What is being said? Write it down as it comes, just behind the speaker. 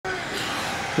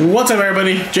What's up,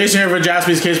 everybody? Jason here for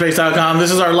JaspysCaseBreaks.com.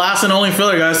 This is our last and only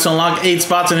filler, guys, to unlock 8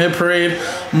 spots in Hit Parade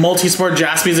Multi-Sport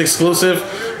Jaspys exclusive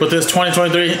with this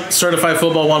 2023 Certified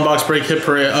Football One Box Break Hit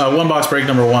Parade, One Box Break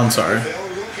number 1. Sorry.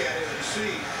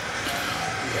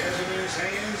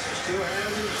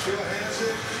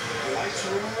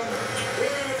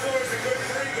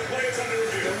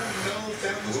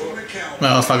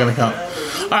 No, it's not gonna count.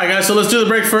 All right, guys. So let's do the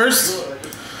break first.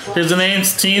 Here's the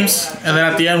names, teams, and then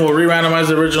at the end we'll re-randomize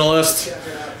the original list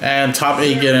and top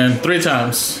 8 get in 3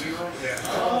 times.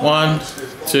 1,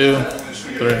 2,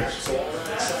 3.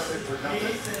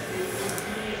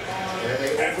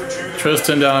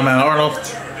 Tristan down on Matt Arnold.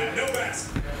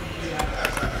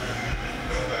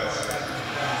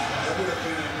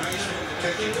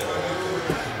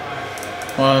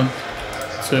 One,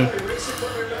 2, 3.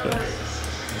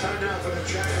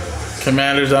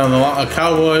 Commanders down on the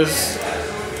Cowboys.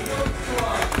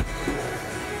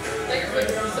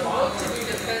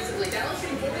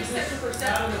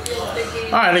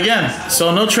 Alright, again,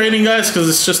 so no trading, guys, because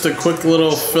it's just a quick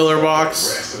little filler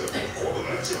box.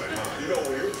 You know,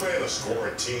 when you're playing a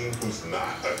scoring team who's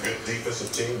not a good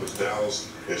defensive team, which Dallas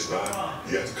is not,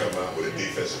 you have to come out with a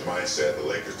defensive mindset. The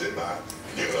Lakers did not,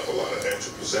 giving up a lot of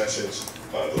extra possessions.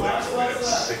 The Lakers only had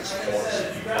 6 points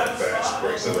on fast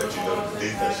breaks. That let you know the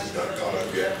defense is not caught up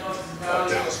yet.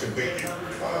 Dallas can beat you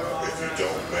if you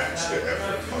don't match their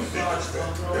effort on the defense.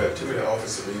 Yeah, too many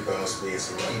offensive rebounds, we had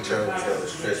some key turnovers down the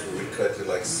stretch where we cut to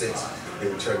like 6,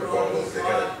 then we turn the ball over. They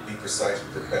gotta be precise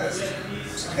with their passes.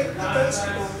 Protect the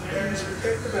basketball, please.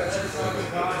 Protect the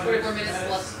basketball. 44 minutes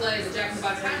left to play. The Jack in the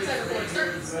Box halftime report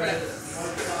starts right after this.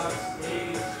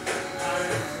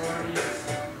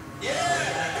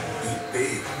 Eat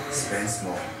big, spend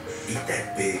small. Eat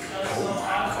that big. Oh my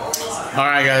God. All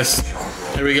right, guys,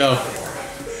 here we go. In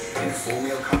a full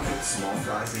meal comfort, small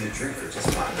fries and a drink for just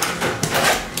 $5.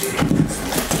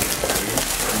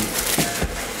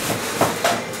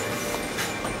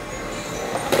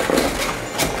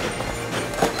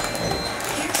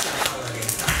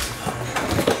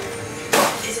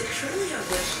 Is it truly a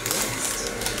wish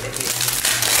list? If you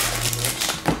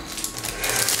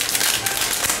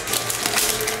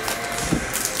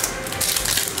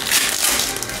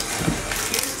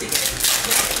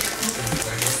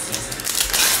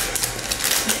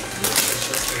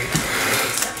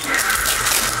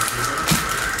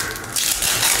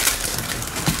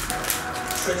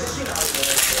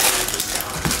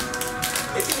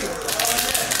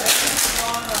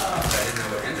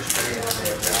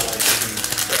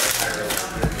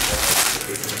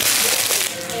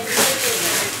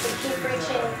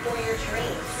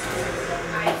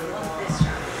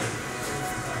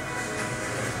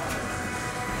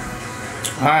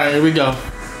All right, here we go.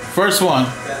 First one,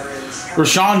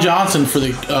 Rashawn Johnson for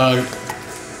the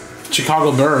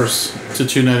Chicago Bears to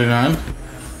 $2.99.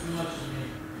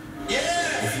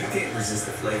 If you can't resist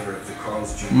the flavor of the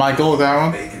Carl's Jr. Michael with that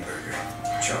one. Bacon burger,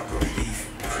 chocolate beef,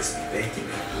 crispy bacon.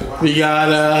 We got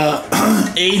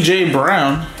AJ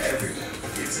Brown Everyone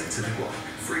gets into the block.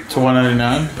 Free to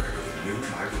 $1.99,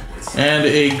 and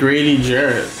a Grady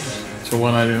Jarrett to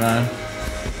 $1.99.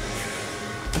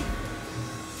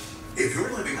 If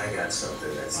you're living, I got something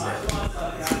that's never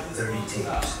 30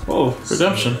 teams. Whoa,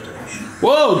 redemption.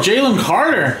 Whoa, Jalen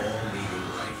Carter.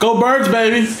 Go Birds,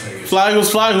 baby. Flag was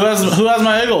flag. Who has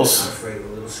my Eagles?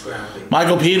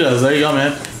 Michael P does. There you go,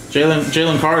 man.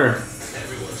 Jalen Carter.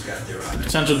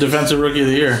 Potential Defensive Rookie of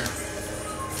the Year.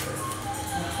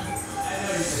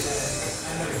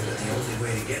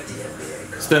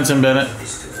 Stinson Bennett.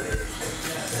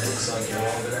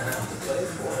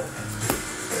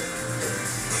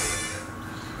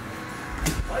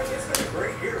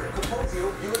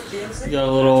 You got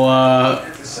a little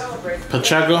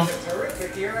Pacheco.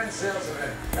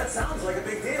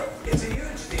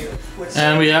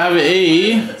 And we have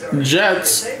a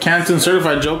Jets Canton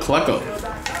Certified Joe Klecko.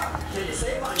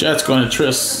 Jets going to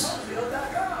Tris.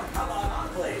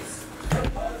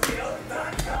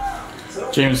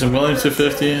 Jameson Williams to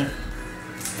 50.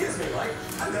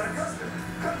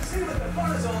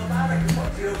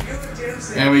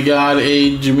 And we got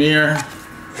a Jameer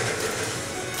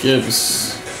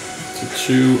Gibbs to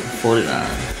 $2.49.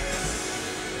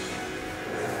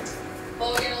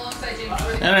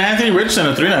 And an Anthony Richardson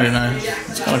at $3.99.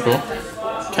 That's kind of cool.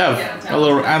 Kev, a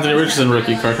little Anthony Richardson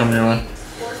rookie card coming your way.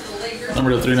 Number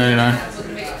to $3.99.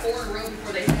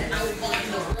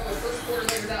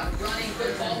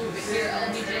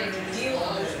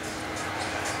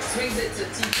 Swings it to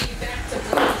TP, back to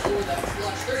Blue for the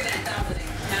flush. 39,000 and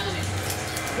counting.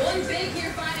 One big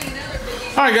here, finding another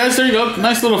big. All right, guys, there you go.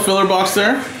 Nice little filler box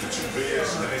there.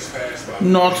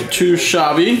 Not too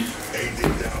shabby.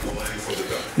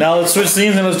 Now let's switch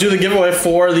scenes and let's do the giveaway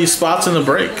for these spots in the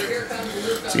break.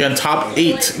 So again, top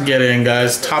 8 get in,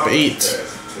 guys. Top 8.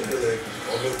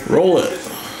 Roll it.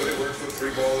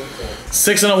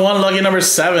 6 and a 1, lucky number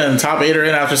 7. Top 8 are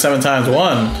in after 7 times.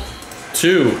 1,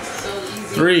 2,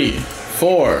 3,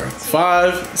 4,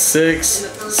 5, 6,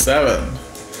 7.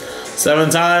 7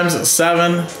 times,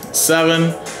 7,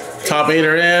 7. Top 8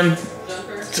 are in.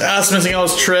 Just missing out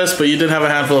was Tris, but you did have a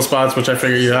handful of spots, which I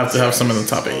figure you have to have some in the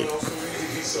top 8.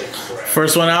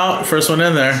 First one out, first one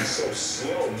in there.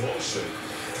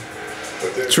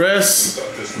 Tris,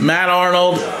 Matt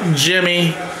Arnold,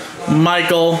 Jimmy,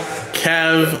 Michael,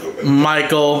 Kev,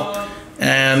 Michael,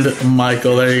 and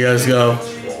Michael. There you guys go.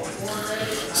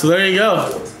 So there you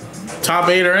go. Top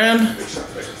 8 are in.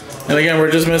 And again,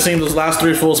 we're just missing those last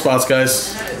 3 full spots,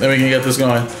 guys. Then we can get this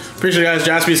going. Appreciate it, guys.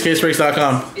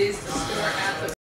 JaspysCaseBreaks.com.